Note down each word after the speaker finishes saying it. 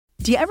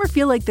Do you ever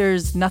feel like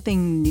there's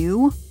nothing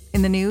new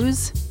in the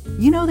news?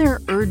 You know there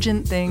are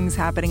urgent things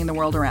happening in the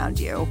world around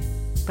you,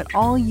 but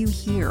all you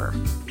hear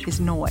is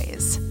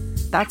noise.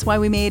 That's why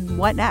we made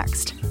What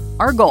Next?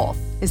 Our goal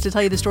is to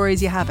tell you the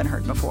stories you haven't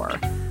heard before,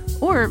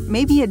 or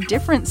maybe a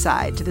different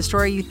side to the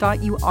story you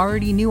thought you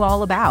already knew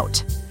all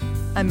about.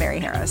 I'm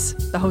Mary Harris,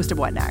 the host of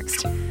What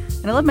Next?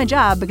 And I love my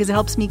job because it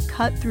helps me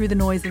cut through the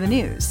noise of the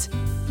news.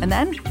 And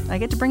then I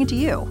get to bring it to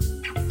you.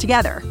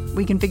 Together,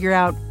 we can figure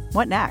out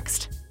what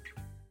next.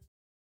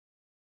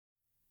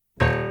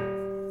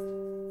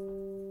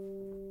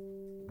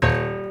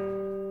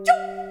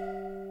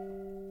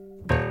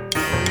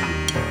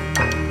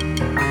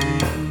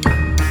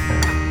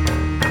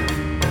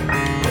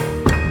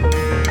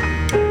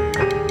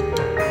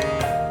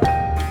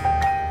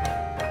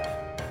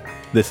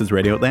 This is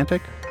Radio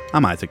Atlantic.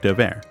 I'm Isaac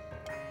Dover.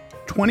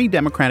 20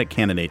 Democratic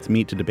candidates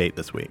meet to debate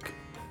this week.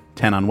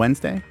 10 on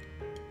Wednesday,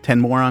 10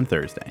 more on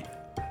Thursday.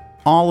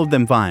 All of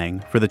them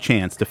vying for the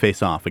chance to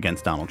face off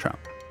against Donald Trump.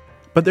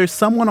 But there's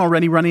someone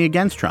already running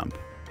against Trump.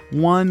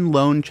 One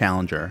lone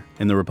challenger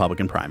in the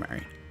Republican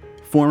primary.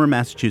 Former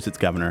Massachusetts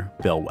Governor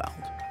Bill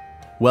Weld.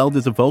 Weld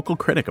is a vocal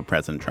critic of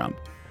President Trump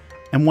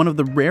and one of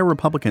the rare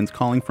Republicans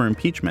calling for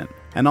impeachment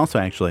and also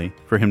actually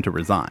for him to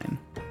resign.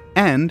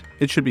 And,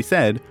 it should be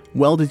said,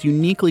 Weld is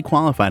uniquely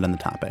qualified on the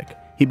topic.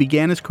 He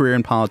began his career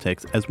in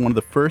politics as one of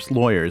the first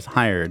lawyers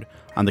hired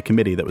on the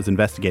committee that was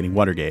investigating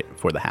Watergate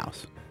for the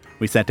House.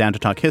 We sat down to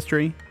talk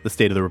history, the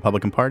state of the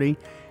Republican Party,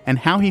 and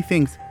how he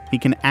thinks he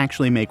can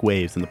actually make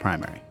waves in the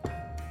primary.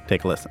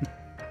 Take a listen.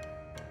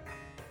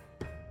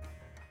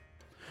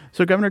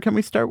 So, Governor, can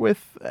we start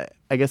with,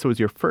 I guess it was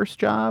your first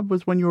job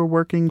was when you were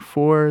working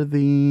for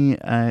the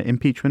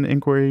impeachment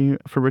inquiry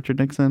for Richard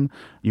Nixon.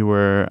 You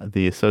were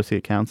the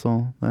associate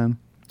counsel then?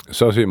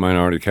 Associate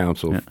Minority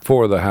Counsel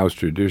for the House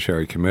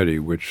Judiciary Committee,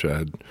 which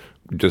had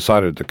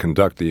decided to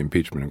conduct the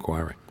impeachment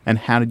inquiry. And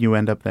how did you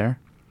end up there?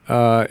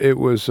 It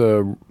was,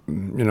 a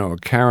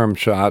carom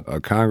shot.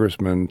 A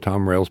congressman,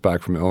 Tom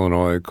Railsback from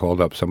Illinois, called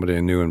up somebody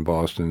I knew in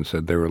Boston and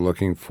said they were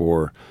looking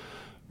for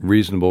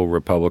reasonable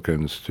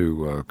Republicans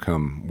to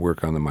come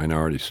work on the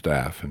minority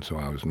staff. And so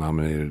I was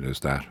nominated as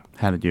that.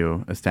 How did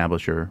you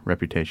establish your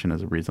reputation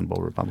as a reasonable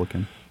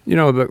Republican? You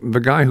know, the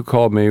guy who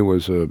called me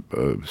was a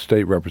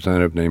state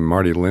representative named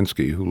Marty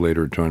Linsky, who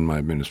later joined my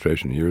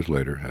administration years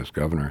later as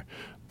governor,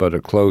 but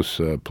a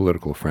close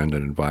political friend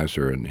and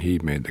advisor, and he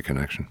made the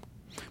connection.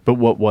 But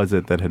what was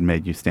it that had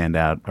made you stand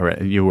out? Or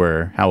you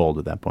were how old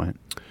at that point?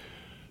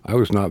 I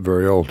was not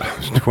very old. I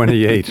was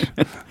 28.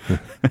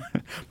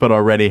 But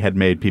already had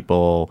made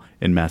people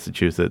in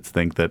Massachusetts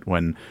think that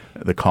when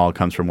the call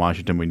comes from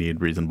Washington, we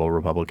need reasonable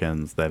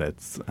Republicans, that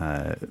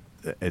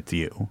it's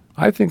you.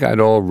 I think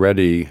I'd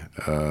already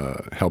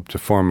helped to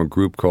form a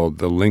group called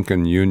the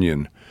Lincoln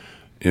Union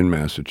in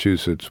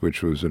Massachusetts,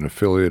 which was an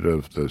affiliate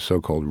of the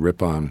so-called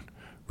Ripon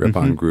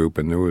Group,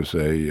 and there was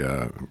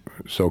a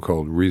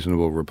so-called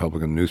reasonable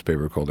Republican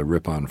newspaper called the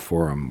Ripon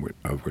Forum,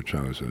 of which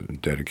I was a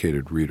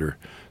dedicated reader.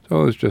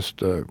 So it was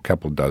just a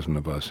couple dozen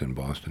of us in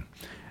Boston.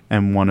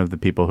 And one of the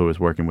people who was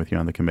working with you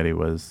on the committee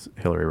was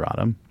Hillary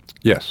Rodham?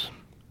 Yes.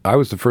 I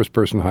was the first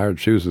person hired.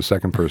 She was the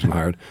second person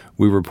hired.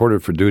 We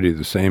reported for duty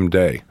the same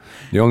day.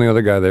 The only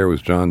other guy there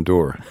was John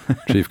Doerr,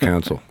 chief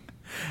counsel.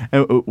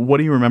 And what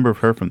do you remember of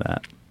her from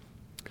that?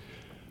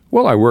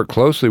 Well, I worked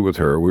closely with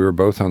her. We were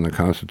both on the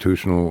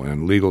constitutional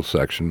and legal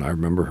section. I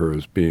remember her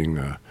as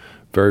being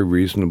very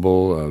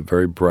reasonable,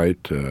 very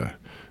bright,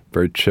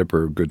 very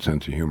chipper, good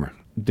sense of humor.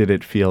 Did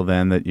it feel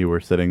then that you were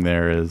sitting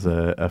there as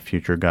a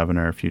future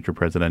governor, a future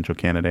presidential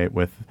candidate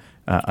with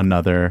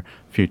another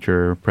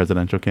future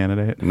presidential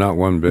candidate? Not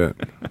one bit.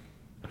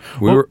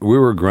 We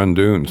were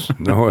grundoons.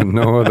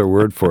 No other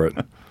word for it.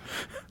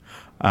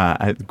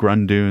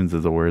 Grundoons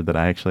is a word that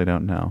I actually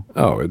don't know.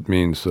 Oh, it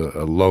means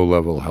a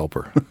low-level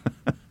helper.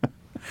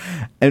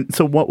 And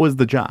so what was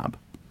the job?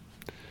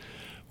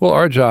 Well,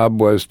 our job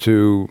was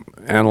to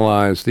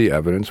analyze the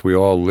evidence. We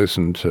all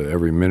listened to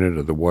every minute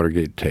of the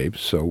Watergate tapes.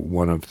 So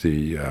one of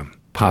the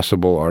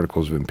possible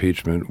articles of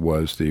impeachment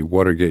was the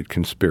Watergate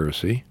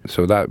conspiracy.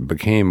 So that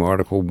became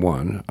Article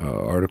 1.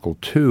 Article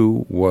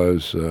 2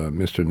 was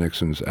Mr.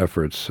 Nixon's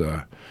efforts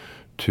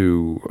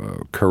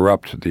to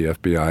corrupt the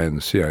FBI and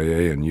the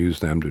CIA and use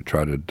them to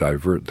try to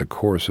divert the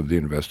course of the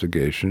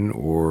investigation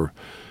or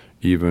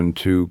even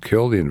to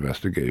kill the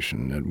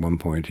investigation. At one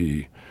point,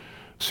 he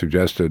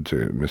suggested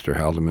to Mr.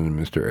 Haldeman and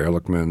Mr.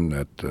 Ehrlichman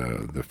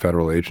that the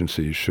federal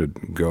agencies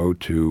should go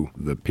to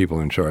the people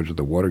in charge of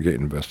the Watergate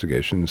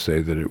investigation and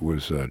say that it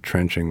was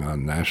trenching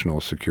on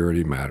national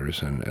security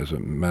matters and as a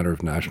matter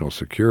of national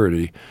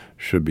security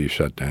should be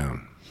shut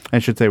down. I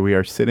should say we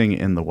are sitting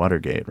in the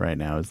Watergate right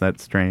now. Is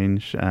that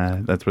strange?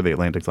 That's where the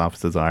Atlantic's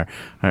offices are.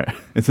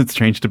 Is it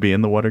strange to be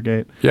in the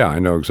Watergate? Yeah, I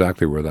know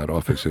exactly where that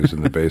office is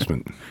in the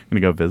basement. Going to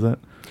go visit?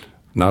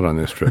 Not on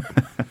this trip.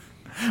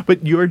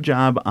 But your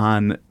job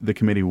on the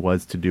committee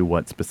was to do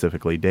what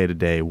specifically day to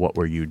day? What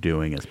were you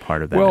doing as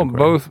part of that inquiry?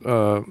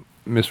 Both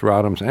Ms.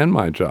 Rodham's and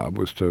my job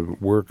was to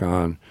work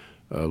on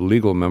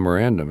legal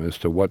memorandum as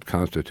to what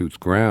constitutes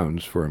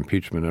grounds for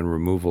impeachment and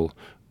removal,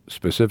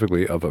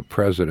 specifically of a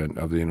president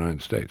of the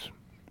United States.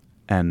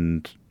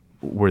 And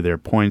were there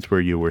points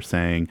where you were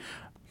saying,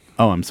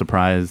 oh, I'm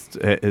surprised.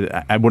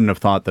 I wouldn't have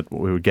thought that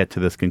we would get to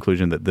this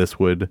conclusion that this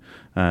would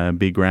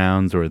be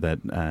grounds, or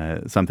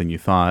that something you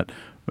thought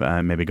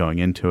maybe going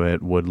into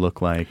it would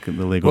look like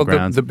the legal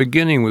grounds? The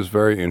beginning was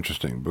very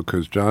interesting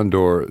because John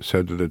Doerr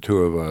said to the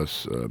two of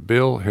us,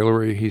 Bill,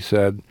 Hillary, he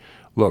said,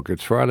 look,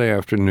 it's Friday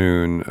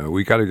afternoon.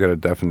 We got to get a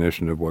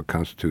definition of what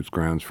constitutes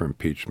grounds for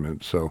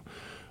impeachment. So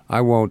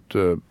I won't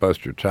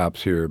bust your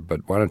chops here,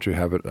 but why don't you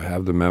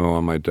have the memo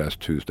on my desk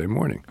Tuesday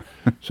morning?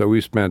 So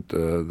we spent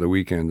the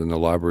weekend in the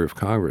Library of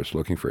Congress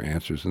looking for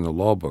answers in the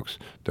law books.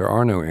 There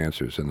are no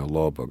answers in the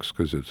law books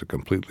because it's a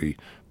completely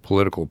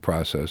political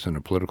process and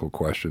a political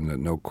question that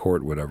no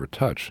court would ever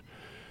touch.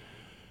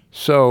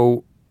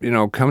 So,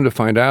 come to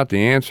find out,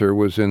 the answer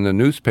was in the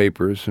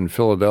newspapers in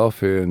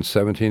Philadelphia in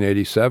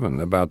 1787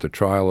 about the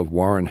trial of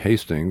Warren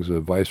Hastings,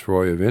 a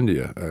viceroy of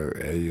India,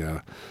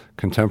 a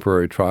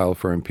contemporary trial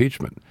for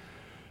impeachment.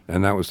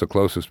 And that was the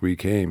closest we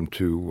came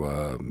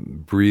to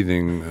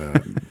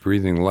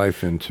breathing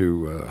life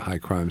into high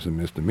crimes and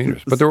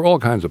misdemeanors. But there were all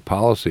kinds of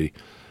policy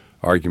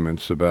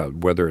arguments about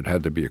whether it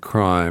had to be a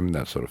crime,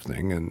 that sort of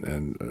thing.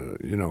 And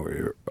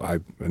I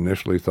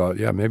initially thought,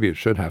 yeah, maybe it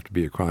should have to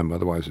be a crime,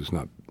 otherwise it's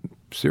not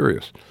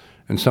serious.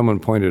 And someone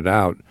pointed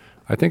out,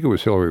 I think it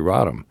was Hillary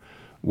Rodham,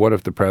 what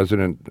if the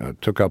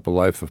president took up a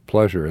life of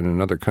pleasure in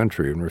another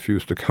country and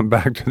refused to come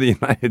back to the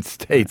United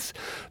States?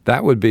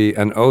 That would be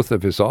an oath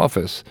of his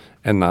office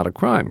and not a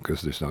crime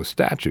because there's no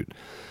statute.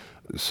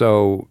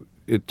 So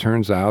it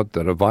turns out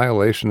that a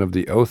violation of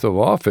the oath of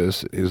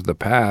office is the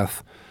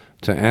path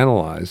to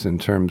analyze in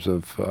terms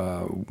of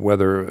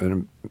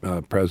whether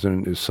a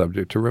president is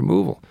subject to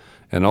removal.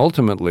 And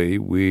ultimately,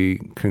 we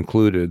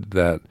concluded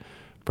that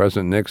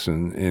President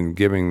Nixon, in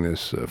giving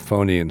this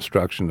phony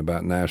instruction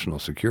about national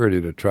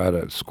security to try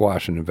to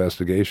squash an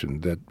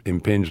investigation that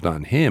impinged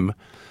on him,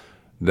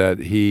 that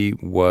he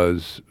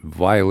was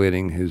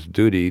violating his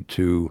duty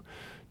to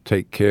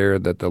take care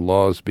that the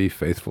laws be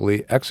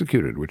faithfully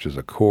executed, which is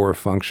a core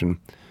function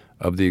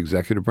of the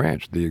executive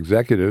branch. The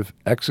executive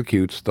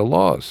executes the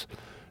laws,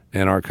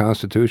 and our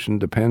Constitution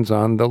depends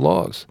on the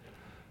laws.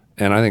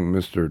 And I think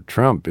Mr.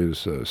 Trump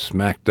is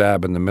smack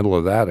dab in the middle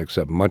of that,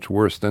 except much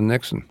worse than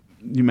Nixon.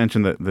 You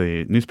mentioned that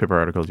the newspaper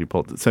articles you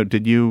pulled. So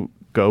did you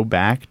go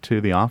back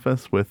to the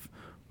office with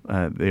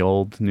the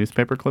old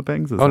newspaper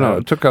clippings? No,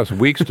 it took us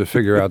weeks to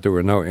figure out there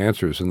were no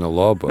answers in the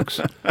law books.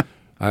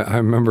 I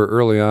remember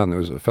early on there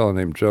was a fellow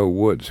named Joe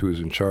Woods who was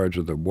in charge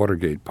of the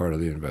Watergate part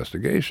of the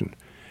investigation.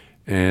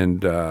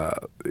 And,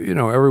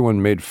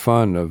 everyone made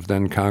fun of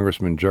then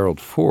Congressman Gerald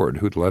Ford,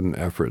 who'd led an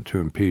effort to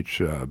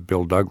impeach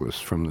Bill Douglas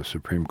from the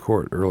Supreme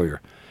Court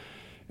earlier.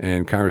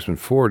 And Congressman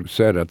Ford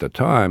said at the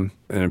time,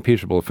 an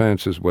impeachable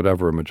offense is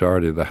whatever a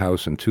majority of the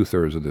House and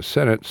 2/3 of the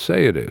Senate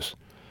say it is.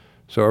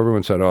 So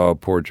everyone said, oh,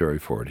 poor Jerry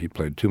Ford. He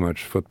played too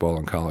much football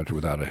in college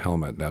without a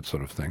helmet, that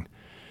sort of thing.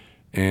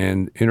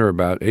 And in or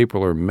about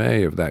April or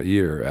May of that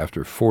year,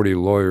 after 40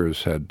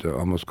 lawyers had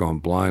almost gone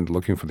blind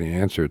looking for the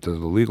answer to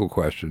the legal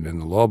question in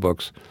the law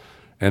books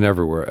and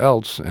everywhere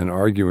else, and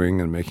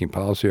arguing and making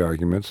policy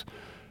arguments,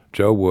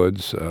 Joe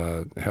Woods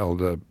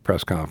held a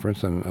press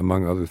conference, and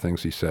among other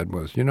things he said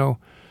was,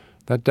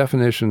 that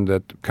definition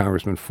that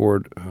Congressman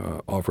Ford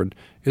offered,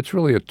 it's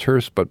really a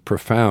terse but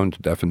profound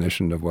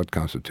definition of what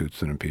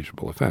constitutes an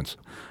impeachable offense.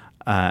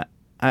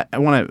 I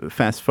want to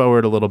fast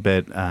forward a little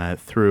bit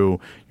through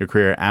your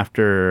career.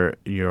 After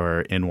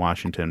you're in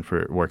Washington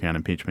for working on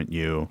impeachment,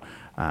 you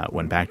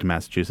went back to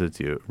Massachusetts.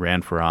 You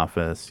ran for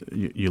office.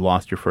 You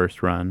lost your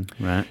first run,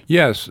 right?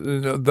 Yes.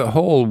 The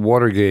whole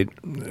Watergate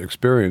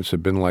experience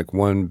had been like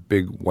one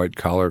big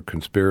white-collar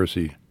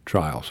conspiracy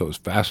trial, so it was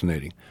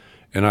fascinating.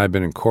 And I had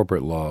been in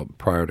corporate law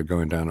prior to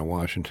going down to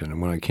Washington.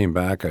 And when I came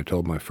back, I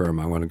told my firm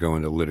I want to go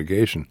into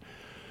litigation,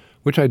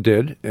 which I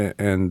did.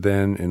 And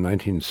then in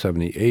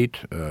 1978,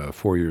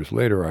 4 years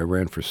later, I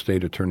ran for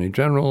state attorney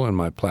general, and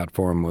my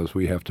platform was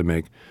we have to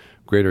make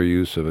greater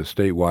use of a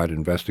statewide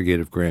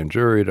investigative grand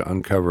jury to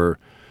uncover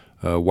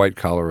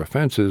white-collar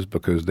offenses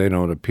because they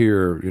don't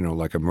appear,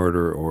 like a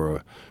murder or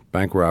a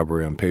bank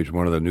robbery on page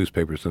one of the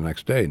newspapers the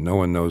next day. No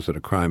one knows that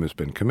a crime has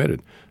been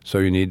committed. So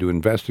you need to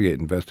investigate.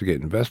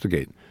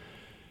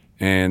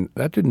 And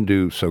that didn't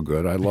do so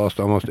good. I lost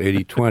almost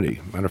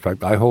 80-20. Matter of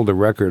fact, I hold a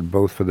record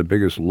both for the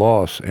biggest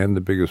loss and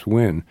the biggest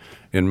win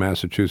in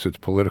Massachusetts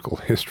political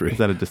history. Is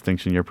that a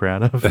distinction you're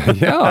proud of?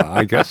 Yeah,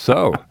 I guess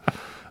so.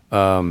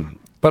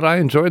 But I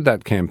enjoyed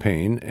that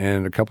campaign,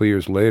 and a couple of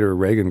years later,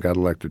 Reagan got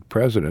elected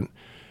president,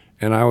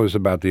 and I was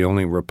about the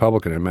only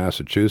Republican in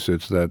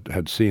Massachusetts that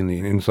had seen the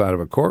inside of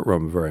a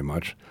courtroom very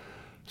much.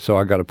 So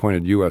I got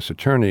appointed U.S.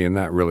 attorney, and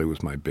that really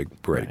was my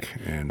big break.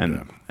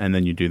 Right. And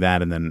then you do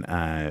that, and then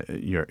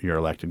you're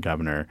elected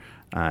governor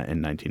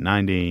in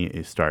 1990.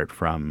 You start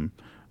from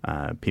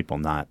people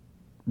not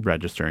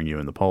registering you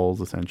in the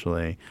polls,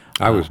 essentially.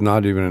 I was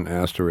not even an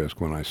asterisk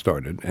when I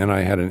started, and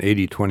I had an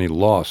 80-20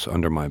 loss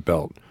under my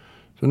belt.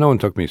 So no one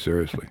took me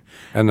seriously.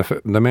 And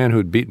the man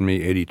who'd beaten me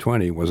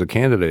 80-20 was a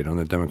candidate on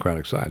the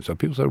Democratic side. So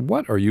people said,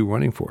 what are you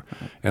running for?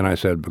 And I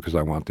said, because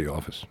I want the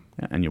office.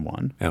 And you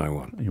won. And I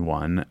won. You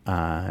won.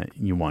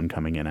 You won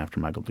coming in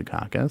after Michael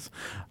Dukakis.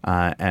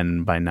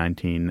 And by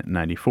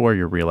 1994,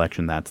 your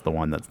reelection, that's the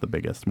one that's the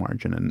biggest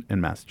margin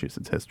in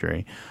Massachusetts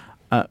history.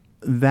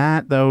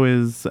 That, though,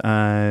 is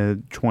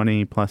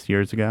 20 plus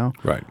years ago.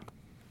 Right.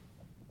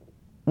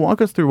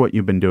 Walk us through what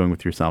you've been doing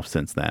with yourself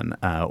since then.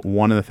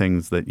 One of the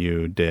things that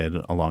you did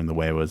along the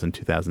way was in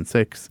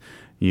 2006,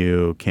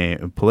 you came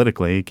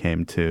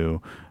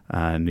to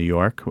New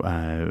York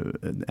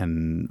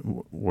and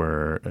you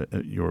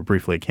were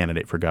briefly a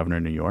candidate for governor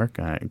in New York.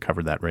 I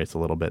covered that race a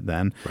little bit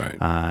then.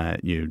 Right.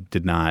 You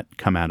did not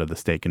come out of the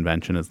state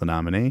convention as the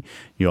nominee.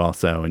 You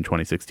also, in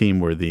 2016,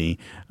 were the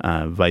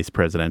vice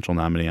presidential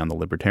nominee on the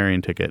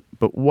Libertarian ticket.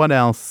 But what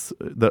else?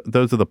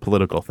 Those are the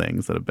political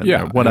things that have been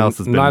there. What else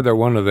has been? Neither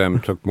one of them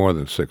took more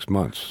than 6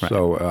 months. Right.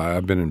 So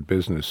I've been in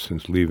business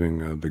since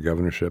leaving the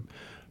governorship.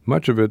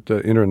 Much of it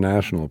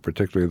international,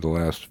 particularly the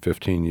last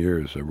 15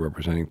 years,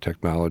 representing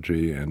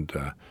technology and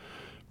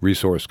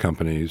resource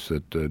companies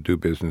that do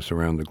business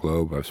around the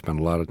globe. I've spent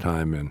a lot of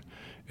time in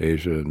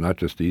Asia, not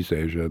just East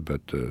Asia,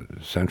 but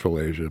Central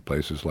Asia,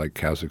 places like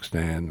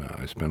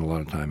Kazakhstan. I spent a lot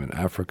of time in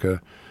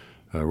Africa.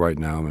 Right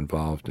now I'm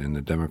involved in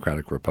the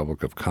Democratic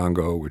Republic of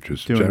Congo, which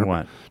is doing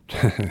what?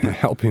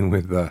 helping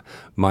with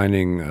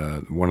mining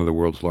one of the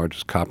world's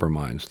largest copper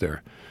mines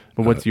there.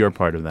 But what's your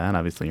part of that?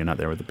 Obviously, you're not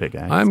there with the big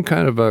axe. I'm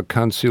kind of a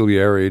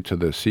consigliere to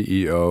the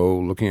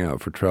CEO, looking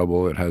out for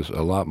trouble. It has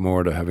a lot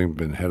more to having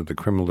been head of the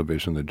criminal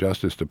division of the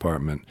Justice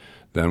Department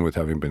than with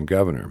having been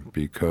governor,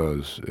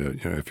 because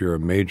if you're a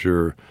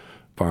major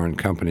foreign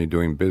company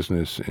doing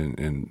business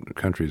in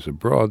countries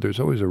abroad, there's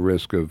always a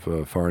risk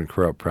of Foreign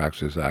Corrupt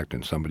Practices Act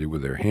and somebody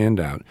with their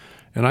hand out.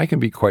 And I can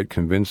be quite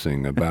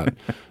convincing about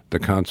the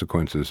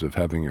consequences of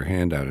having your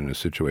hand out in a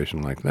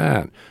situation like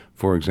that.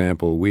 For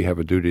example, we have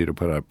a duty to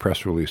put out a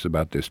press release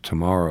about this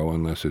tomorrow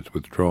unless it's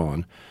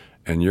withdrawn,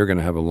 and you're going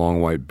to have a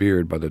long white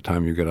beard by the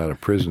time you get out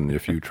of prison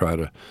if you try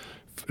to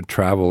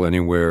travel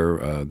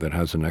anywhere that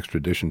has an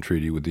extradition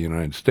treaty with the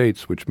United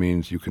States, which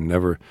means you can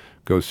never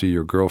go see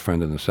your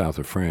girlfriend in the south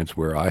of France,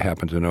 where I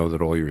happen to know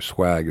that all your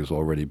swag is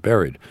already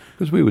buried,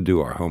 because we would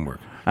do our homework.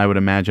 I would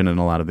imagine in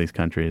a lot of these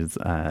countries,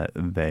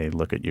 they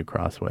look at you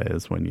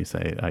crossways when you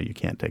say you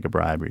can't take a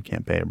bribe or you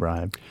can't pay a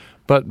bribe.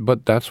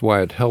 But that's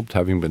why it helped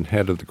having been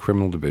head of the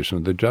criminal division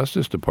of the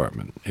Justice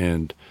Department.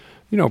 And,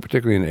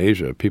 particularly in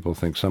Asia, people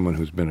think someone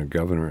who's been a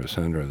governor or a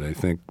senator, they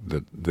think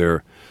that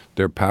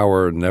their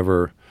power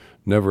never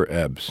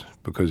ebbs,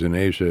 because in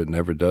Asia it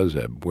never does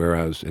ebb.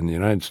 Whereas in the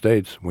United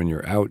States, when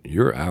you're out,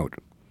 you're out.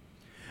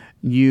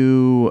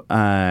 You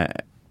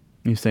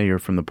say you're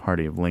from the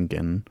party of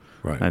Lincoln.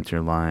 Right. That's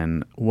your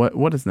line.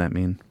 What does that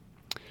mean?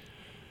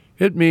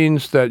 It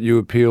means that you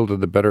appeal to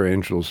the better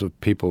angels of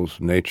people's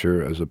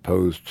nature as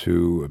opposed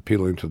to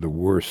appealing to the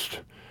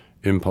worst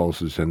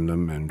impulses in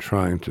them and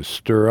trying to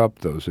stir up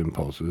those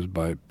impulses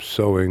by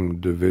sowing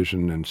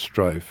division and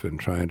strife and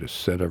trying to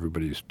set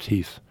everybody's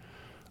teeth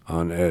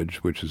on edge,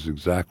 which is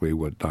exactly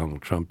what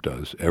Donald Trump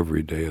does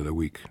every day of the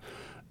week.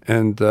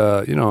 And,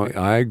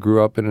 I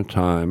grew up in a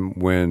time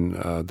when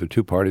the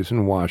two parties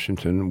in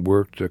Washington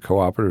worked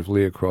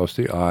cooperatively across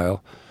the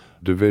aisle.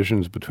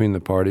 Divisions between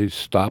the parties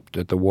stopped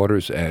at the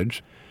water's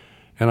edge.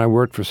 And I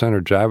worked for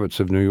Senator Javits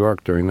of New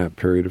York during that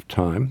period of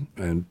time.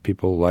 And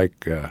people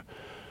like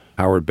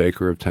Howard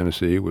Baker of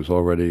Tennessee was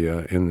already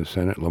in the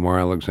Senate. Lamar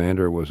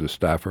Alexander was a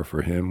staffer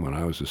for him when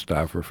I was a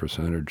staffer for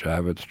Senator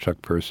Javits.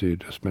 Chuck Percy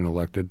had just been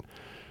elected.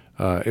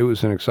 It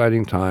was an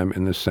exciting time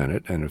in the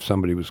Senate, and if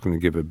somebody was going to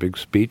give a big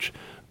speech,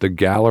 the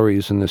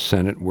galleries in the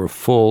Senate were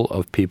full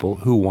of people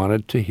who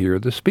wanted to hear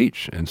the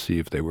speech and see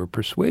if they were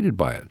persuaded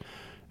by it.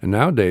 And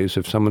nowadays,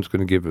 if someone's going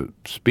to give a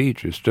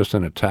speech, it's just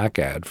an attack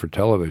ad for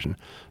television.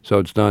 So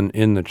it's done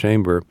in the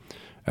chamber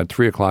at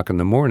 3 o'clock in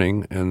the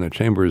morning, and the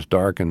chamber is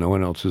dark and no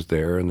one else is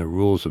there, and the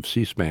rules of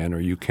C-SPAN are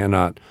you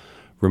cannot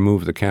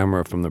remove the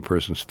camera from the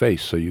person's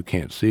face, so you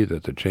can't see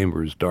that the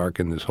chamber is dark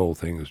and this whole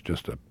thing is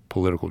just a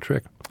political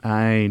trick.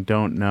 I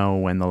don't know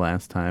when the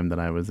last time that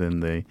I was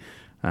in the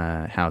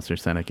House or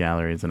Senate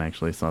galleries and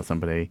actually saw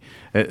somebody,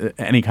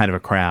 any kind of a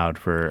crowd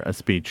for a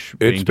speech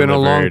being It's been a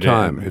long delivered.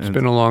 time. It's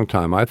been a long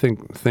time. I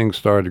think things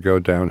started to go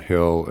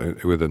downhill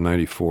with the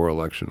 94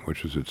 election,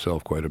 which was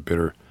itself quite a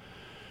bitter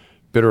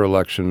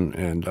election.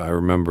 And I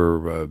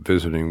remember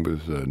visiting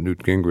with Newt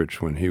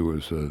Gingrich when he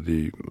was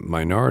the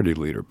minority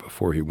leader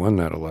before he won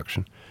that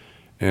election.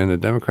 And the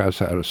Democrats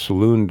had a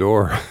saloon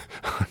door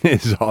on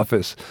his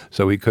office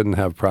so he couldn't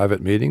have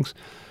private meetings.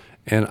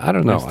 And I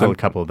don't know. There's still a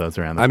couple of those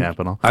around the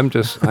Capitol. I'm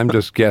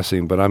just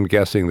guessing, but I'm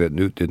guessing that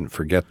Newt didn't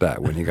forget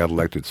that when he got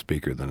elected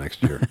Speaker the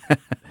next year.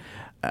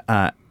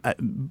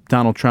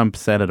 Donald Trump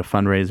said at a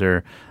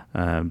fundraiser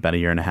about a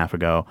year and a half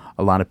ago,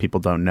 a lot of people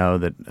don't know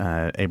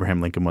that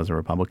Abraham Lincoln was a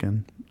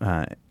Republican.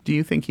 Do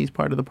you think he's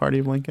part of the party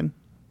of Lincoln?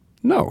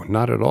 No,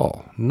 not at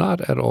all.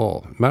 Not at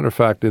all. Matter of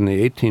fact, in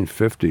the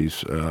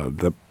 1850s,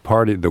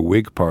 the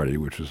Whig Party,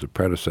 which was the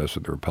predecessor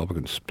of the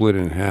Republicans, split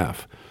in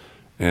half.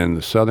 And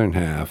the southern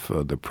half,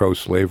 the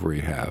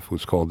pro-slavery half,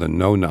 was called the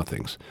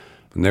Know-Nothings.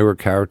 And they were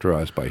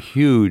characterized by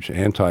huge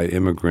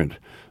anti-immigrant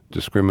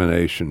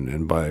discrimination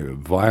and by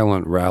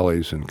violent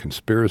rallies and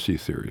conspiracy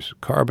theories.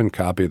 Carbon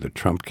copy of the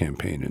Trump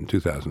campaign in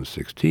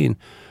 2016.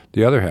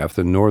 The other half,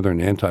 the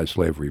northern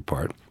anti-slavery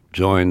part,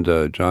 joined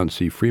John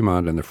C.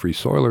 Fremont and the Free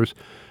Soilers,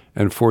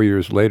 and 4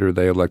 years later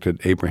they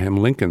elected Abraham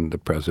Lincoln the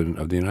president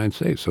of the United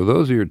States. So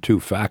those are your two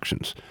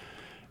factions.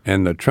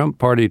 And the Trump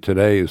party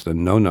today is the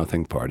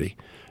Know-Nothing party.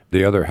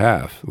 The other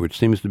half, which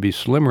seems to be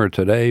slimmer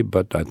today,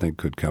 but I think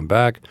could come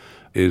back,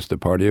 is the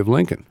party of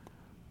Lincoln,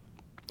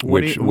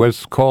 which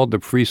was called the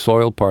Free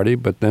Soil Party,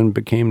 but then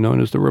became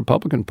known as the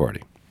Republican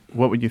Party.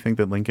 What would you think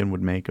that Lincoln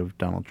would make of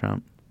Donald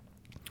Trump?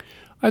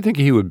 I think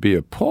he would be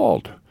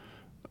appalled.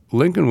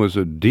 Lincoln was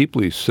a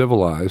deeply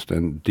civilized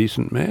and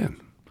decent man.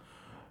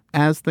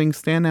 As things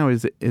stand now,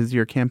 is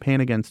your campaign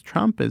against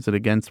Trump? Is it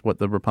against what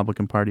the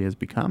Republican Party has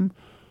become?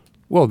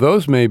 Well,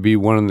 those may be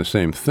one and the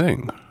same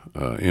thing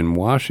in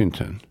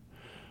Washington.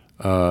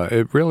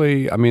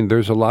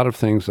 There's a lot of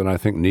things that I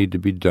think need to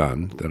be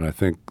done, that I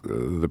think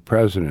the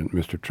president,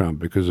 Mr. Trump,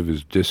 because of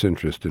his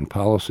disinterest in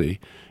policy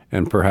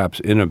and perhaps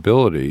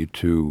inability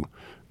to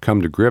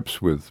come to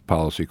grips with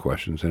policy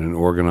questions in an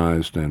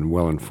organized and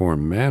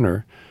well-informed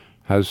manner,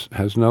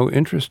 has no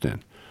interest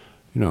in.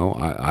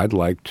 I'd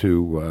like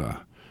to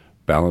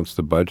balance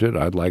the budget.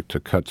 I'd like to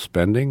cut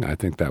spending. I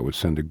think that would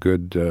send a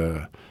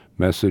good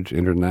message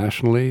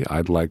internationally.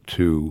 I'd like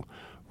to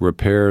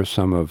repair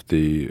some of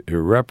the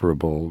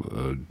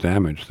irreparable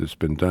damage that's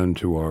been done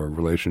to our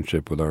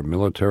relationship with our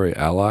military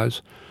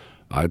allies.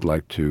 I'd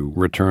like to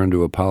return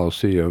to a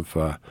policy of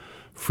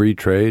free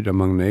trade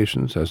among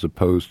nations as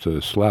opposed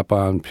to slap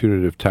on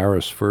punitive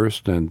tariffs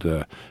first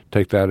and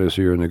take that as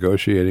your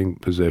negotiating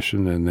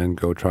position and then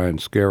go try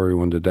and scare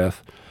everyone to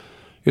death.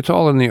 It's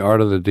all in the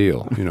art of the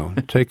deal.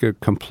 Take a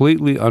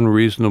completely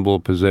unreasonable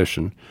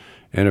position,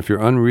 and if you're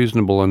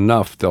unreasonable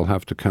enough, they'll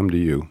have to come to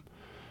you.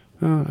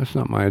 That's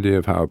not my idea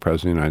of how a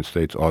president of the United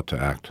States ought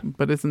to act.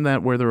 But isn't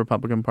that where the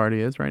Republican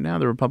Party is right now?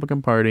 The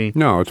Republican Party...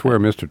 No, it's where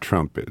Mr.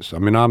 Trump is.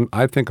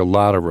 I think a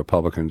lot of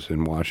Republicans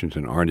in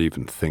Washington aren't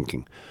even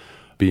thinking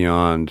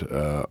beyond,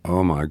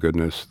 oh my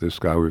goodness, this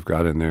guy we've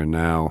got in there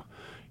now,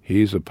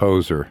 he's a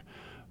poser,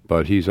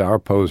 but he's our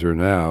poser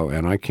now,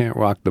 and I can't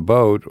rock the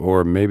boat,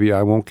 or maybe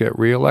I won't get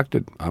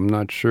reelected. I'm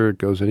not sure it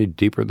goes any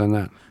deeper than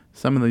that.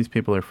 Some of these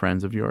people are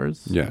friends of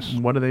yours. Yes.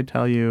 What do they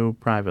tell you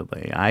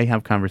privately? I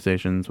have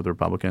conversations with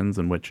Republicans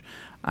in which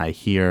I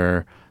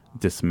hear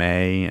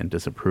dismay and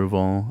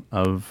disapproval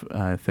of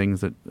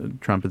things that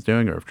Trump is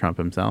doing or of Trump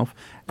himself,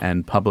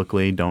 and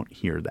publicly don't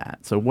hear that.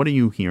 So what are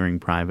you hearing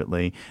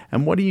privately?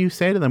 And what do you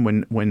say to them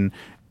when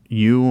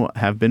you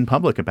have been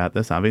public about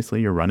this?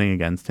 Obviously, you're running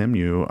against him.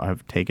 You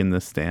have taken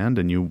this stand,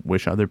 and you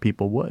wish other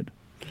people would.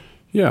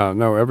 Yeah,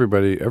 no,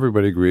 everybody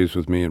agrees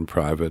with me in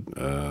private.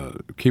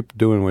 Keep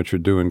doing what you're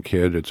doing,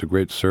 kid. It's a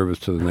great service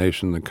to the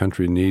nation. The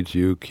country needs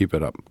you. Keep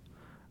it up.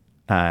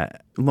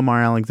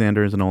 Lamar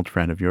Alexander is an old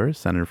friend of yours,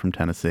 senator from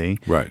Tennessee.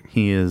 Right.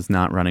 He is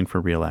not running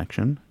for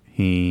re-election.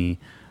 He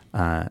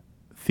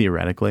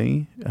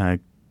theoretically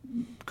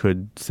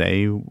could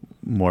say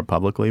more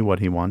publicly what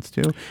he wants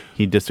to.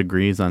 He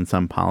disagrees on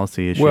some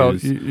policy issues. Well,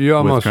 you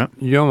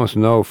almost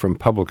know from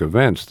public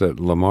events that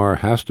Lamar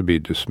has to be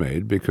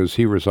dismayed because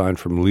he resigned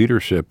from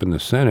leadership in the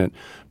Senate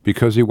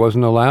because he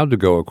wasn't allowed to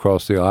go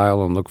across the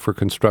aisle and look for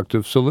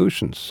constructive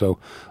solutions. So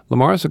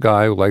Lamar's a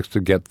guy who likes to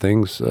get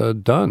things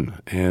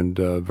done and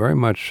very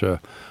much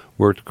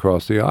worked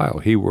across the aisle.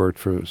 He worked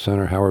for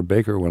Senator Howard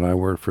Baker when I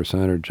worked for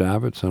Senator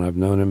Javits, and I've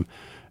known him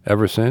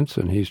ever since,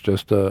 and he's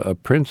just a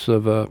prince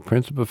of a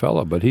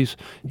fellow. But he's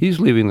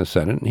leaving the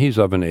Senate, and he's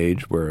of an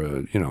age where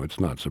it's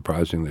not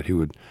surprising that he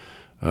would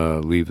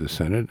leave the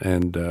Senate.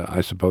 And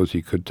I suppose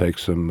he could take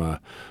some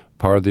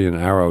Parthian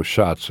arrow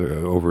shots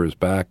over his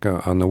back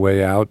on the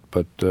way out.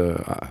 But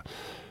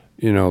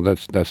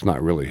that's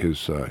not really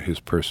his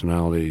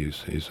personality.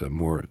 He's a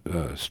more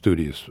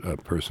studious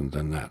person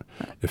than that.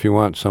 If you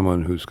want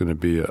someone who's going to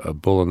be a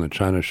bull in the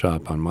china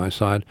shop on my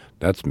side,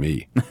 that's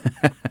me.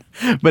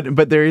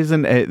 But there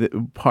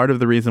isn't part of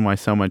the reason why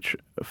so much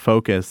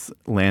focus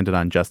landed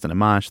on Justin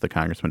Amash, the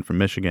congressman from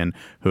Michigan,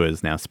 who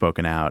has now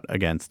spoken out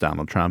against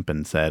Donald Trump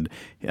and said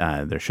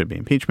there should be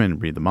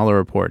impeachment. Read the Mueller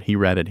report. He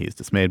read it. He's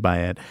dismayed by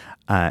it.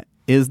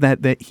 Is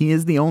that he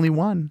is the only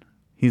one.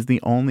 He's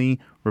the only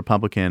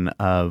Republican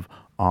of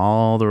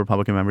all the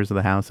Republican members of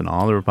the House and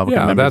all the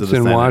Republican members of the Senate.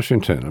 Yeah, that's in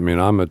Washington.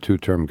 I'm a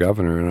two-term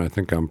governor, and I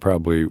think I'm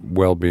probably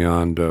well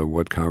beyond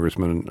what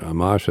Congressman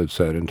Amash had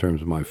said in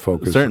terms of my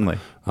focus Certainly.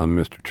 on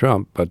Mr.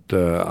 Trump. But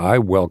I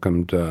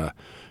welcomed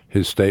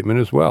his statement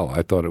as well.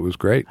 I thought it was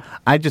great.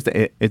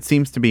 It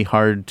seems to be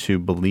hard to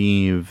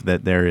believe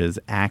that there is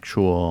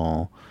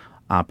actual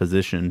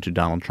opposition to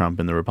Donald Trump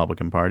in the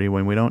Republican Party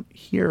when we don't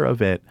hear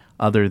of it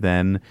other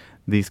than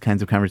these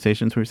kinds of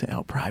conversations where we say,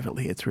 oh,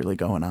 privately, it's really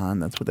going on.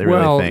 That's what they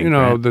really think.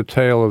 Well, right? the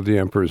tale of the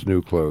emperor's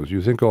new clothes.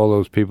 You think all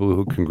those people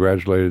who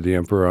congratulated the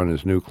emperor on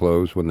his new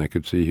clothes when they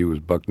could see he was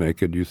buck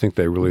naked, you think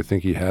they really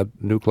think he had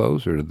new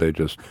clothes, or did they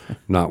just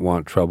not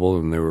want trouble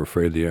and they were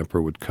afraid the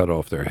emperor would cut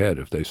off their head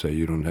if they say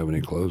you don't have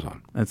any clothes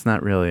on? That's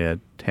not really a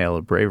tale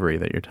of bravery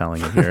that you're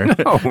telling here.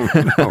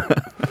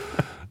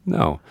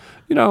 No.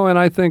 And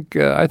I think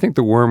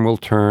the worm will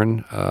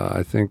turn.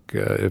 I think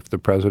if the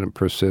president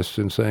persists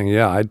in saying,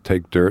 yeah, I'd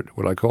take dirt,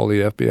 would I call the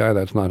FBI?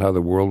 That's not how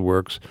the world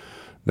works.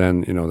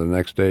 Then, the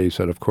next day he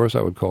said, of course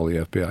I would call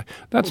the FBI.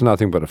 That's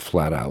nothing but a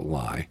flat-out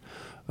lie.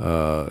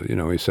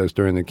 He says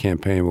during the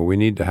campaign, well, we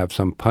need to have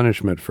some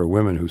punishment for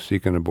women who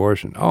seek an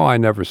abortion. Oh, I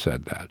never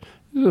said that.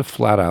 He's a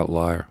flat-out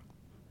liar.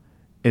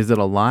 Is it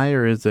a lie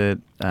or is it...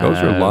 Those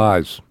are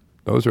lies.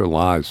 Those are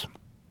lies.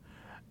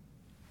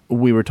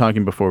 We were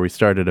talking before we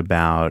started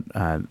about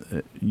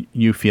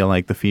you feel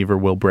like the fever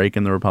will break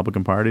in the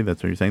Republican Party.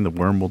 That's what you're saying. The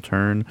worm will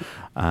turn.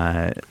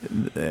 Well,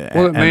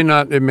 it may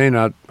not. It may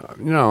not.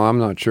 I'm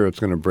not sure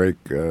it's going to break.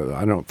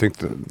 I don't think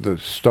the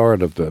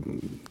start of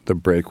the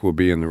break will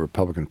be in the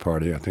Republican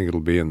Party. I think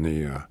it'll be in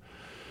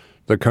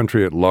the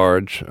country at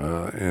large.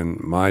 And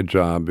my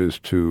job is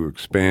to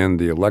expand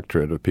the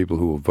electorate of people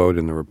who will vote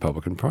in the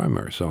Republican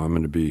primary. So I'm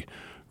going to be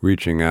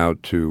reaching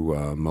out to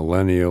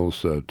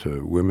millennials,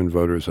 to women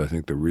voters. I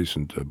think the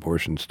recent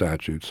abortion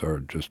statutes are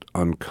just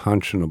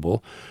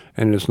unconscionable.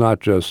 And it's not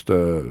just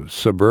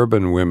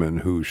suburban women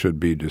who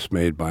should be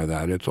dismayed by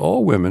that. It's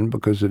all women,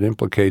 because it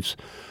implicates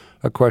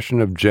a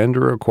question of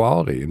gender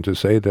equality. And to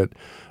say that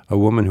a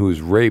woman who is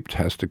raped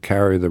has to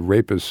carry the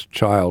rapist's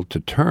child to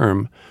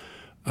term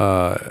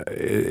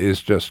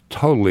is just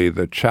totally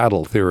the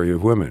chattel theory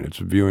of women. It's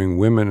viewing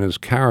women as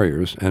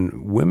carriers,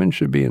 and women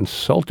should be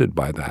insulted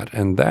by that.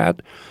 And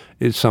that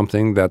is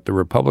something that the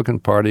Republican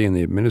Party and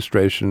the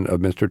administration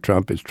of Mr.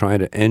 Trump is trying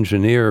to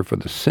engineer for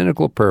the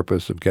cynical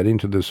purpose of getting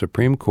to the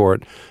Supreme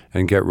Court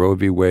and get Roe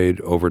v. Wade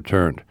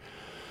overturned.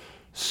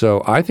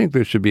 So I think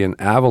there should be an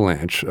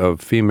avalanche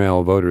of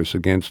female voters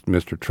against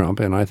Mr. Trump,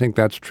 and I think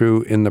that's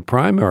true in the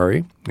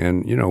primary.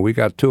 And, we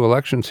got 2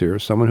 elections here.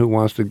 Someone who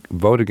wants to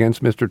vote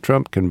against Mr.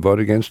 Trump can vote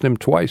against him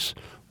twice,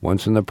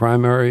 once in the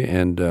primary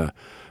and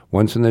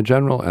once in the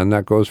general, and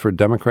that goes for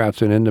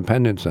Democrats and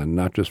independents and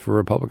not just for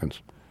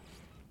Republicans.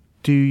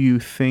 Do you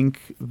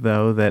think,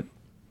 though, that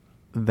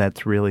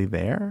that's really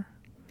there?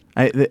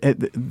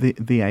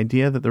 The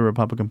idea that the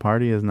Republican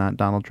Party is not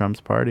Donald Trump's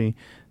party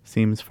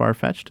seems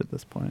far-fetched at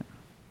this point.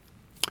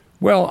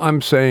 Well,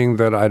 I'm saying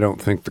that I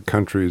don't think the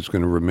country is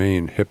going to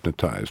remain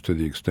hypnotized to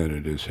the extent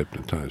it is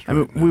hypnotized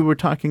right now. We were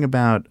talking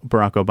about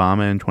Barack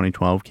Obama in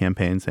 2012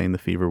 campaign saying the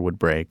fever would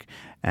break,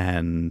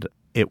 and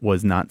it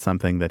was not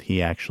something that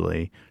he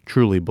actually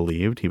truly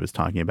believed. He was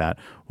talking about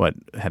what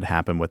had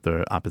happened with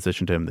the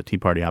opposition to him, the Tea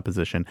Party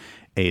opposition.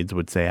 Aides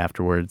would say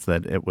afterwards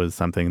that it was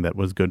something that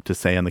was good to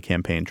say on the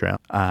campaign trail.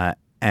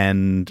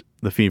 And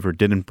the fever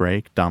didn't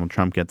break. Donald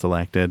Trump gets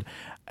elected.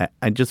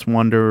 I just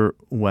wonder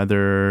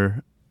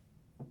whether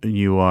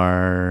you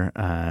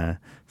are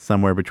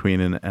somewhere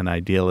between an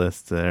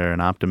idealist or an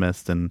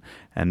optimist and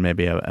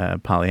maybe a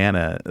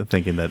Pollyanna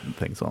thinking that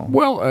things will...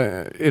 Well,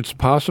 it's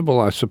possible,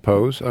 I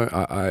suppose.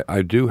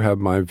 I do have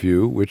my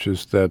view, which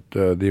is that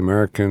the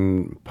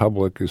American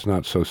public is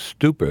not so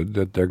stupid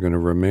that they're going to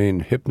remain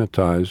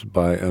hypnotized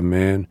by a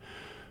man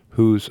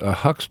who's a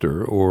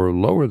huckster or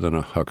lower than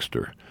a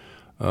huckster.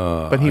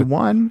 But he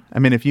won. I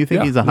mean, if you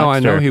think he's a huckster, no,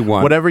 I know he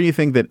won. Whatever you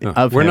think that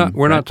of him.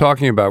 We're not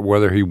talking about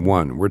whether he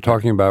won. We're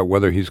talking about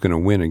whether he's going to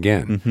win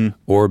again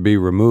or be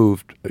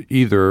removed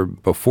either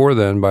before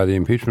then by the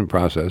impeachment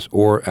process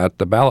or at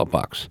the ballot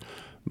box.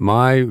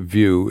 My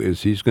view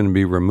is he's going to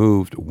be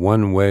removed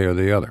one way or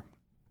the other.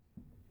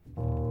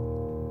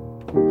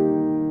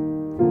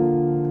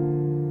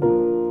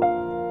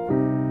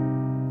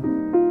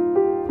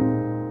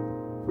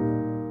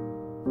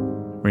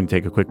 We're going to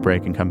take a quick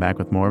break and come back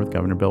with more with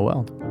Governor Bill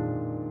Weld.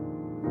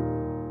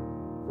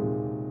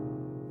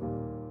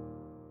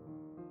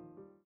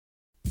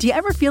 Do you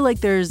ever feel like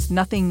there's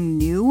nothing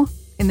new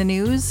in the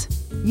news?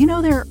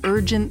 There are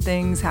urgent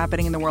things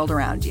happening in the world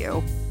around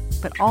you,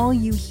 but all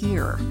you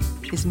hear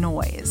is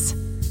noise.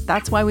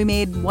 That's why we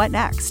made What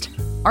Next?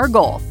 Our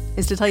goal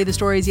is to tell you the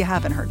stories you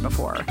haven't heard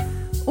before,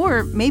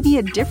 or maybe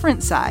a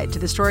different side to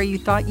the story you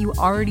thought you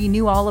already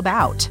knew all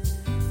about.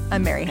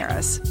 I'm Mary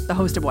Harris, the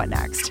host of What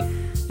Next?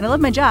 And I love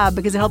my job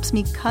because it helps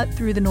me cut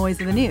through the noise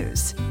of the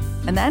news.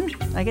 And then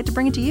I get to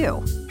bring it to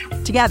you.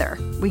 Together,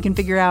 we can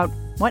figure out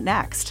what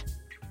next.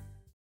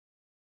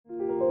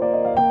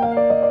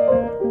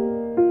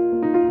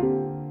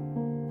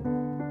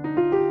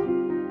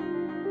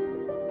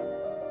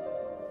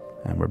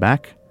 And we're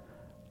back.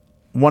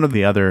 One of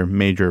the other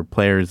major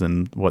players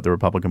in what the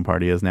Republican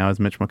Party is now is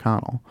Mitch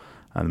McConnell,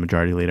 the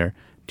majority leader.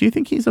 Do you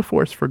think he's a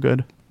force for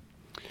good?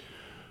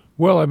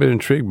 Well, I've been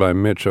intrigued by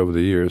Mitch over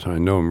the years. I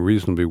know him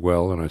reasonably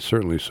well, and I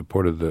certainly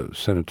supported the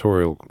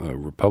senatorial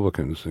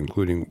Republicans,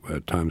 including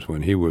at times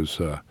when he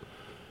was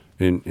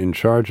in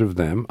charge of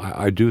them.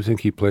 I do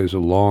think he plays a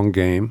long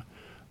game.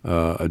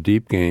 a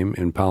deep game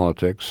in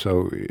politics,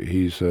 so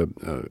he's a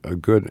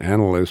good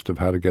analyst of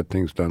how to get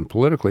things done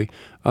politically.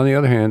 On the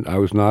other hand, I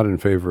was not in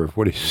favor of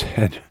what he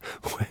said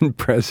when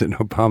President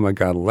Obama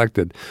got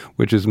elected,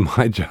 which is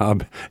my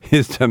job,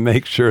 is to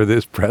make sure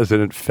this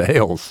president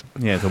fails.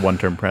 Yeah, it's a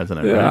one-term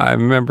president, Yeah, right? I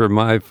remember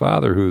my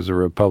father, who's a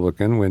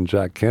Republican, when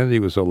Jack Kennedy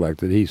was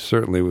elected. He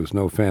certainly was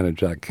no fan of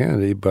Jack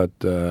Kennedy, but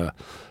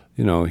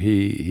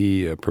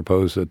he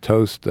proposed a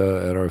toast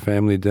at our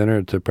family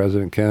dinner to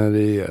President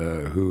Kennedy,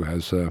 who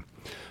has a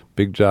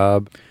big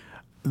job.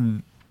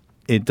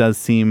 It does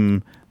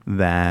seem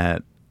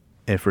that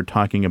if we're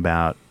talking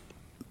about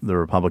the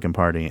Republican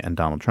Party and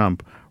Donald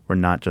Trump, we're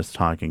not just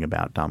talking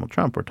about Donald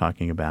Trump. We're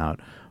talking about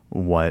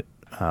what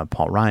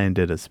Paul Ryan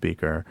did as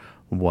Speaker,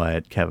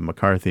 what Kevin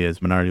McCarthy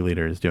as Minority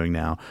Leader is doing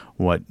now,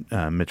 what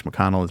Mitch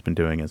McConnell has been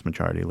doing as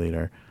Majority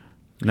Leader.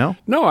 No?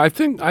 No, I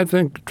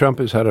think Trump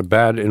has had a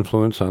bad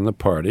influence on the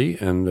party,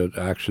 and that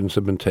actions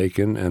have been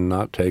taken and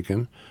not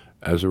taken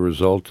as a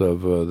result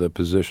of the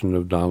position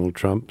of Donald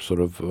Trump sort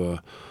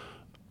of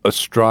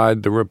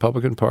astride the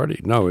Republican Party.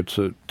 No, it's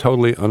a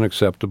totally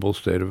unacceptable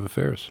state of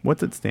affairs.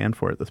 What's it stand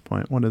for at this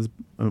point? What is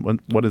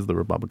the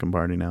Republican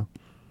Party now?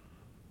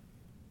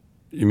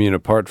 You mean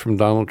apart from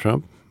Donald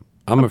Trump?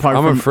 I'm Apart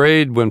from-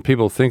 afraid when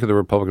people think of the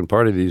Republican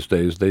Party these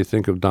days, they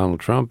think of Donald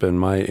Trump, and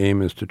my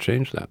aim is to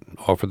change that,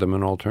 offer them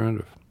an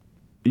alternative.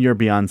 You're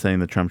beyond saying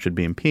that Trump should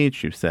be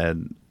impeached. You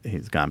said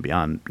he's gone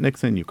beyond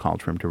Nixon. You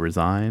called for him to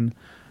resign.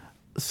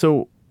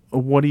 So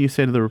what do you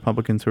say to the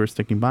Republicans who are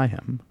sticking by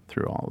him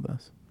through all of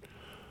this?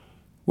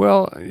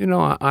 Well,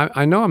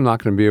 I know I'm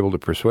not going to be able to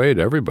persuade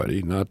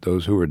everybody, not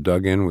those who are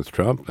dug in with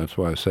Trump. That's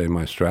why I say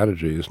my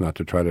strategy is not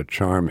to try to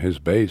charm his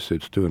base.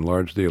 It's to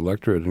enlarge the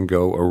electorate and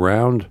go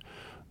around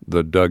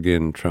the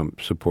dug-in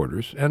Trump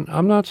supporters. And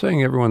I'm not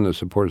saying everyone that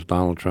supports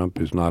Donald Trump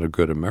is not a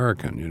good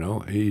American.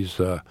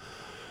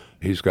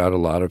 He's got a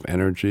lot of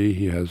energy.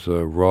 He has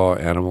a raw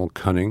animal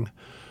cunning.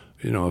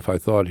 If I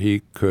thought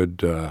he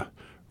could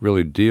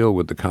really deal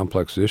with the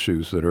complex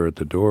issues that are at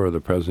the door of the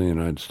President of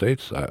the United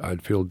States,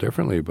 I'd feel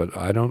differently. But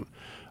I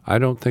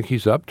don't think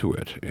he's up to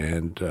it.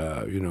 And,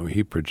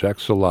 he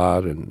projects a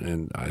lot,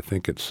 and I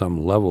think at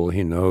some level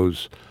he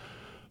knows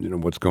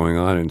what's going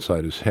on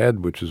inside his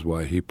head, which is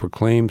why he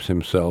proclaims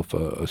himself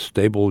a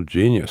stable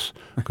genius,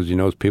 because he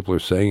knows people are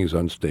saying he's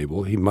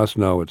unstable. He must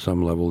know at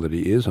some level that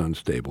he is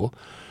unstable.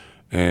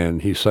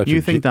 And he's such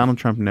You think Donald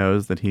Trump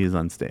knows that he's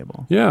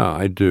unstable? Yeah,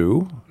 I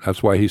do.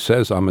 That's why he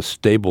says I'm a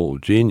stable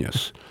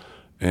genius.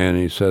 And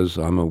he says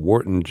I'm a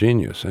Wharton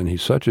genius. And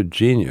he's such a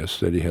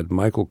genius that he had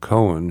Michael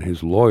Cohen,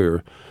 his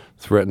lawyer,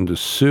 threaten to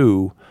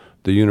sue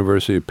the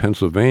University of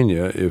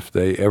Pennsylvania if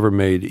they ever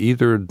made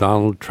either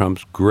Donald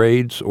Trump's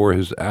grades or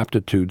his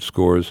aptitude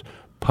scores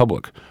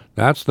public.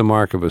 That's the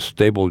mark of a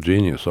stable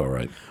genius, all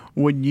right.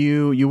 Would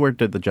you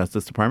worked at the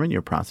Justice Department, you're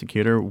a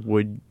prosecutor,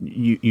 would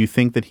you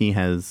think that he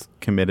has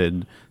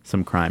committed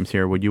some crimes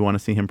here? Would you want to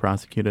see him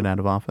prosecuted out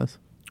of office?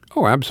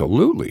 Oh,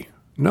 absolutely.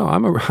 No,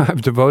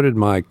 I've devoted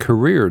my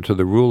career to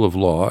the rule of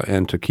law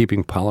and to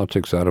keeping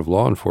politics out of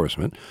law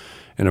enforcement.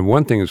 And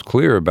one thing is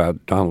clear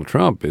about Donald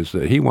Trump is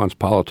that he wants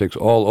politics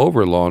all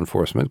over law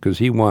enforcement, because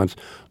he wants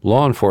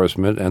law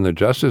enforcement and the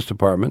Justice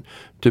Department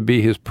to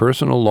be his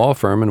personal law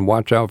firm and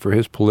watch out for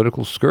his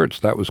political skirts.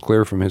 That was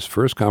clear from his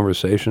first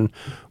conversation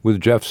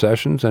with Jeff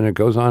Sessions, and it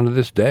goes on to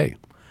this day.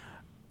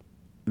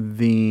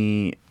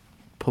 The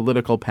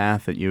political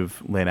path that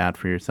you've laid out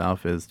for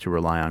yourself is to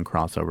rely on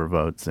crossover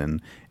votes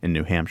in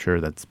New Hampshire.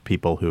 That's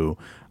people who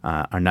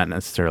are not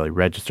necessarily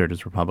registered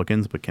as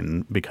Republicans, but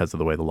can, because of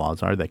the way the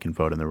laws are, they can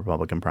vote in the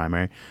Republican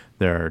primary.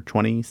 There are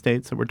 20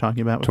 states that we're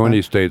talking about.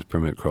 20 states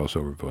permit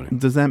crossover voting.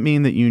 Does that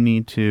mean that you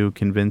need to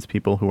convince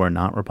people who are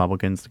not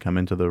Republicans to come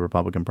into the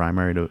Republican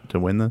primary to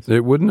win this?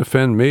 It wouldn't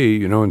offend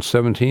me. In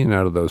 17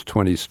 out of those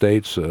 20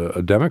 states,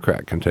 a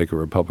Democrat can take a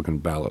Republican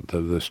ballot.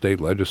 The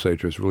state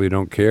legislatures really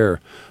don't care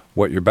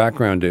what your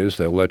background is.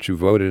 They'll let you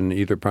vote in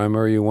either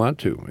primary you want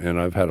to. And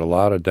I've had a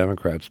lot of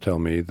Democrats tell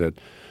me that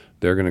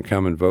they're going to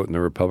come and vote in the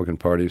Republican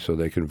Party so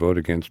they can vote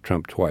against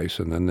Trump twice,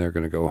 and then they're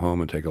going to go home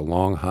and take a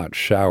long, hot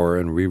shower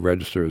and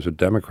re-register as a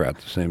Democrat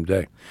the same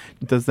day.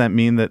 Does that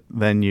mean that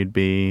then you'd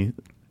be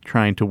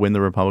trying to win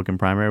the Republican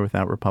primary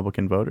without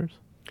Republican voters?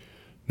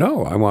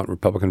 No, I want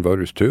Republican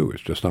voters too.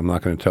 It's just I'm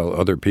not going to tell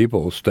other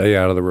people stay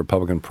out of the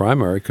Republican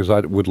primary, because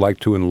I would like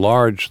to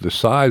enlarge the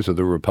size of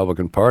the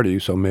Republican Party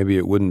so maybe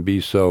it wouldn't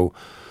be so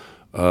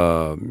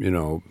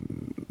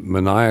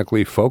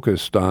maniacally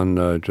focused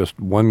on just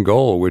one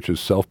goal, which is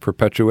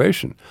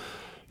self-perpetuation.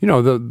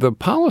 The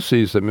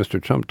policies that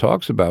Mr. Trump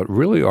talks about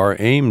really are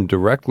aimed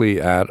directly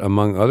at,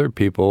 among other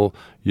people,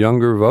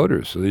 younger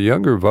voters. So the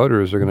younger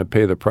voters are going to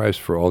pay the price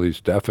for all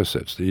these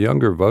deficits. The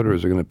younger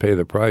voters are going to pay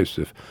the price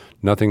if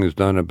nothing is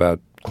done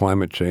about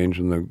climate change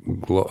and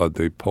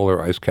the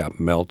polar ice cap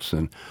melts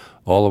and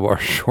all of our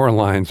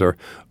shorelines are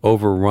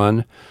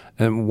overrun.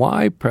 And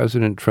why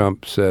President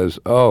Trump says,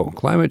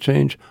 climate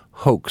change,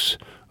 hoax,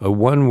 a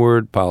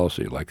one-word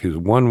policy, like his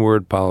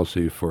one-word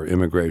policy for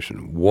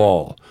immigration,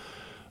 wall.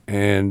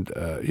 And,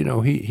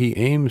 he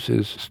aims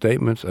his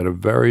statements at a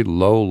very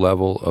low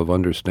level of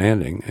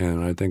understanding,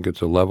 and I think it's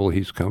a level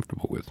he's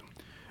comfortable with.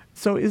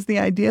 So is the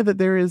idea that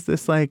there is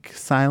this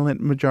silent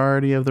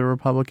majority of the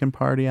Republican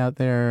Party out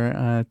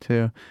there,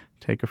 to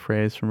take a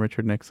phrase from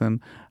Richard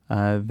Nixon,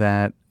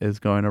 that is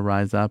going to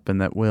rise up and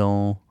that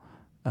will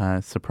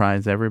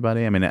surprise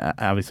everybody? I mean,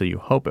 obviously you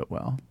hope it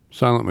will.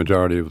 Silent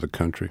majority of the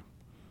country.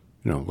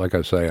 Like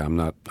I say, I'm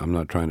not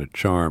trying to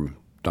charm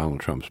Donald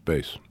Trump's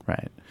base.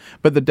 Right.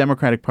 But the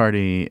Democratic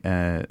Party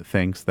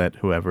thinks that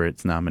whoever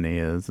its nominee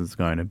is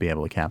going to be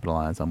able to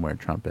capitalize on where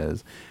Trump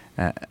is,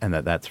 and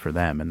that's for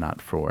them and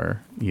not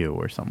for you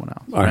or someone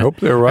else. I hope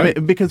they're right. I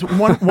mean, because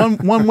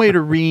one way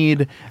to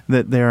read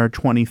that there are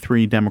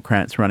 23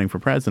 Democrats running for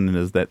president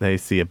is that they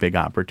see a big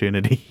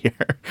opportunity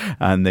here,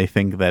 and they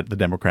think that the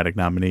Democratic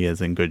nominee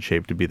is in good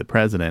shape to be the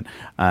president.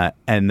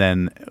 And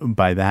then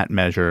by that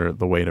measure,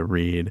 the way to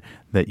read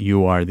that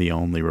you are the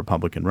only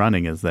Republican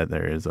running is that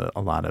there is a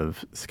lot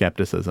of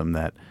skepticism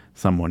that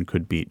someone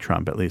could beat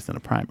Trump, at least in a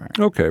primary.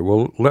 Okay,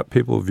 well, let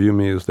people view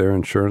me as their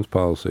insurance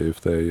policy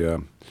if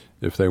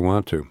they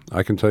want to.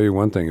 I can tell you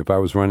one thing. If I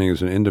was running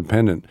as an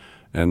independent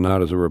and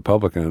not as a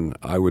Republican,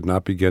 I would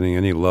not be getting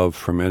any love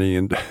from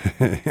any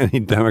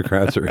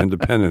Democrats or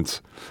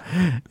independents,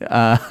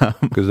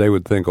 because they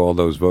would think all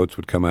those votes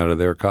would come out of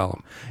their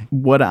column.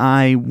 What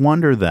I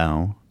wonder,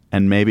 though,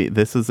 and maybe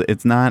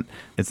it's not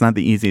the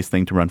easiest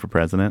thing to run for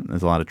president.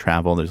 There's a lot of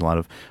travel. There's a lot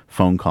of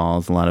phone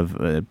calls, a lot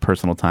of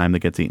personal time that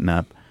gets eaten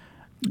up.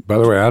 By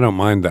the way, I don't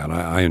mind that.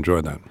 I enjoy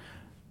that.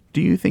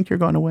 Do you think you're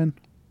going to win?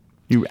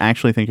 You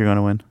actually think you're going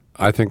to win?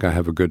 I think I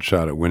have a good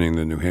shot at winning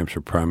the New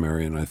Hampshire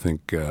primary, and I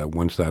think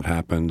once that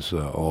happens,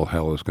 all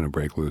hell is going to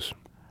break loose.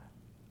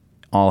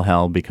 All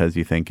hell because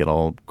you think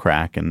it'll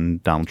crack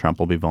and Donald Trump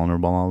will be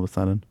vulnerable all of a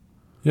sudden?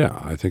 Yeah,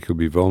 I think he'll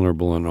be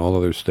vulnerable in all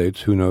other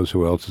states. Who knows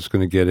who else is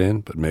going to get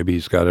in, but maybe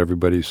he's got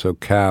everybody so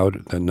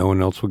cowed that no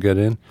one else will get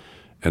in.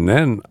 And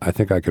then I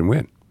think I can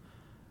win.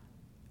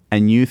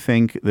 And you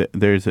think that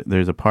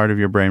there's a part of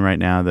your brain right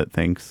now that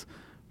thinks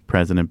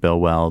President Bill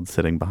Weld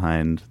sitting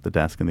behind the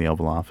desk in the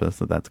Oval Office,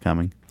 that's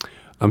coming?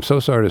 I'm so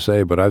sorry to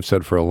say, but I've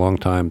said for a long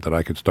time that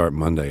I could start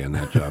Monday in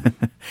that job.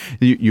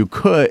 You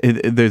could.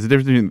 There's a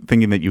difference between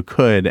thinking that you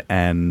could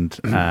and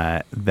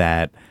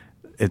that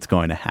it's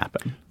going to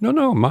happen.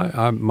 No.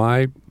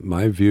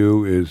 My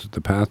view is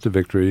the path to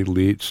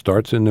victory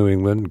starts in New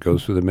England,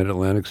 goes through the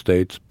Mid-Atlantic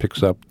states,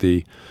 picks up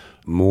the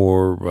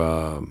more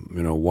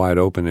wide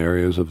open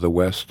areas of the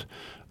West.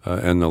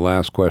 And the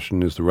last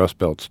question is the Rust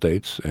Belt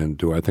states. And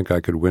do I think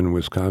I could win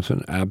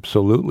Wisconsin?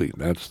 Absolutely.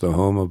 That's the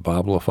home of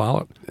Bob La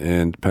Follette.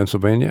 And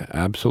Pennsylvania?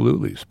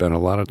 Absolutely. Spent a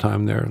lot of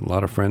time there, a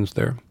lot of friends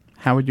there.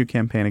 How would you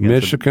campaign against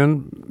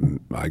Michigan?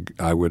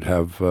 I would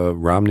have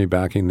Romney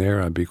backing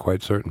there. I'd be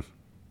quite certain.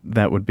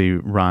 That would be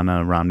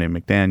Ronna Romney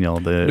McDaniel.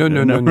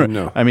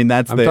 No. I mean,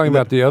 I'm talking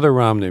about the other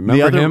Romney.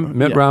 Remember him,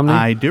 Mitt Romney?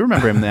 I do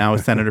remember him now, a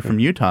senator from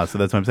Utah. So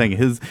that's what I'm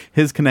saying.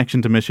 His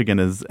connection to Michigan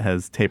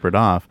has tapered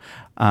off.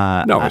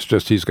 It's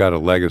just he's got a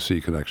legacy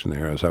connection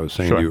there. As I was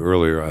saying Sure. to you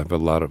earlier, I have a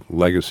lot of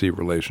legacy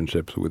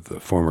relationships with the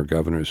former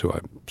governors who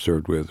I've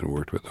served with and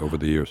worked with over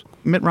the years.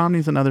 Mitt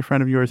Romney's another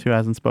friend of yours who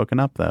hasn't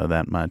spoken up, though,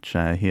 that much.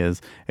 He has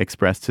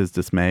expressed his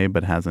dismay,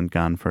 but hasn't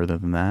gone further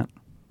than that.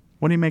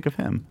 What do you make of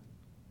him?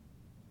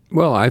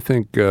 Well, I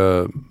think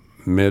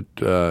Mitt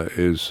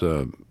is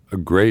a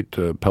great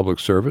public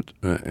servant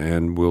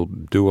and will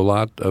do a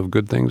lot of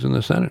good things in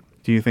the Senate.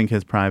 Do you think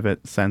his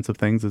private sense of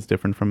things is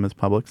different from his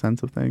public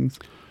sense of things?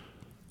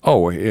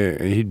 Oh,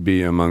 he'd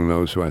be among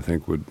those who I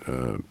think would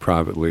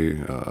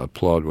privately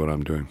applaud what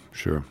I'm doing,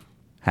 sure.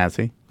 Has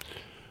he?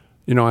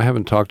 I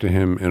haven't talked to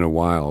him in a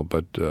while,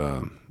 but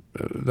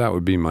that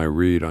would be my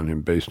read on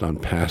him based on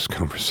past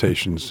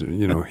conversations,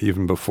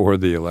 even before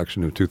the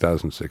election of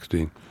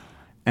 2016.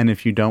 And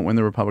if you don't win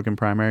the Republican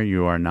primary,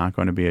 you are not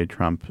going to be a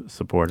Trump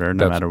supporter,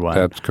 no matter what.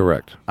 That's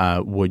correct.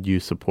 Would you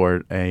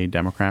support a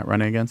Democrat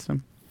running against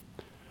him?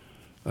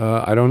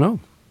 I don't know.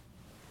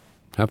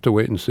 Have to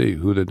wait and see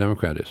who the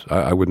Democrat is.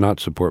 I would not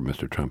support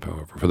Mr. Trump,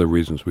 however, for the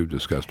reasons we've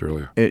discussed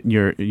earlier.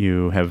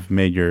 You have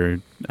made your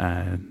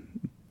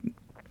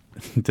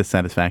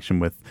dissatisfaction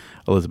with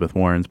Elizabeth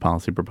Warren's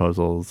policy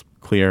proposals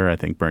clear. I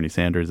think Bernie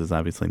Sanders is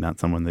obviously not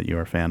someone that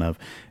you're a fan of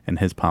and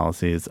his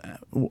policies.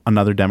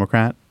 Another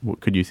Democrat,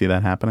 could you see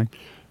that happening?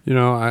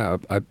 I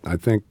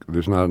think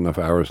there's not enough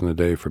hours in the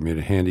day for me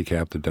to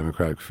handicap the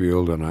Democratic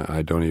field, and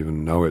I don't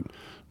even know it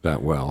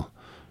that well.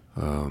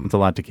 It's a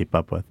lot to keep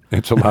up with.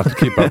 It's a lot to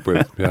keep up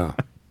with, yeah.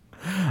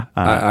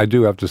 I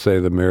do have to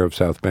say the mayor of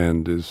South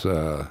Bend is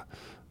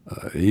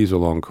he's a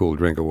long, cool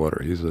drink of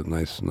water. He's a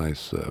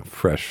nice,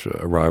 fresh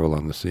arrival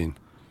on the scene.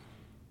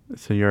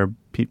 So you're a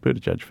Pete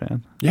Buttigieg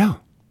fan? Yeah.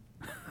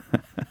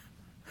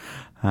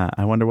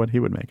 I wonder what he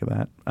would make of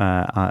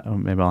that.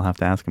 Maybe I'll have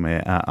to ask him.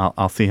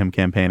 I'll see him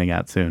campaigning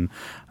out soon.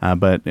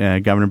 But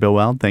Governor Bill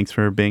Weld, thanks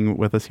for being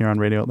with us here on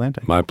Radio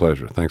Atlantic. My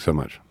pleasure. Thanks so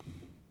much.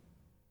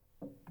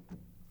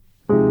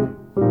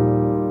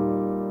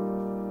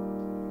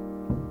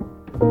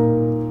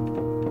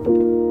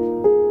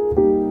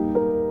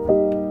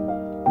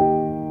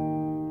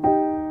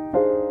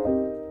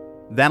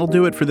 That'll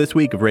do it for this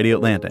week of Radio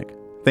Atlantic.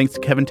 Thanks to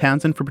Kevin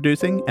Townsend for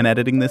producing and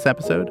editing this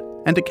episode,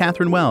 and to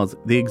Catherine Wells,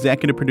 the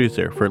executive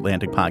producer for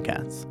Atlantic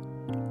Podcasts.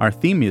 Our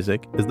theme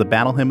music is the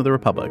Battle Hymn of the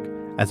Republic,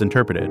 as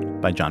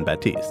interpreted by John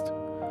Baptiste.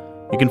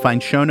 You can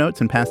find show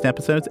notes and past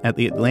episodes at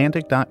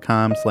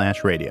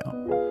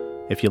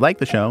theatlantic.com/radio. If you like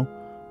the show,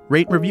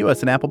 rate and review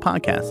us at Apple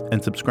Podcasts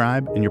and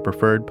subscribe in your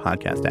preferred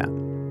podcast app.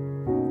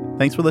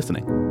 Thanks for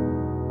listening.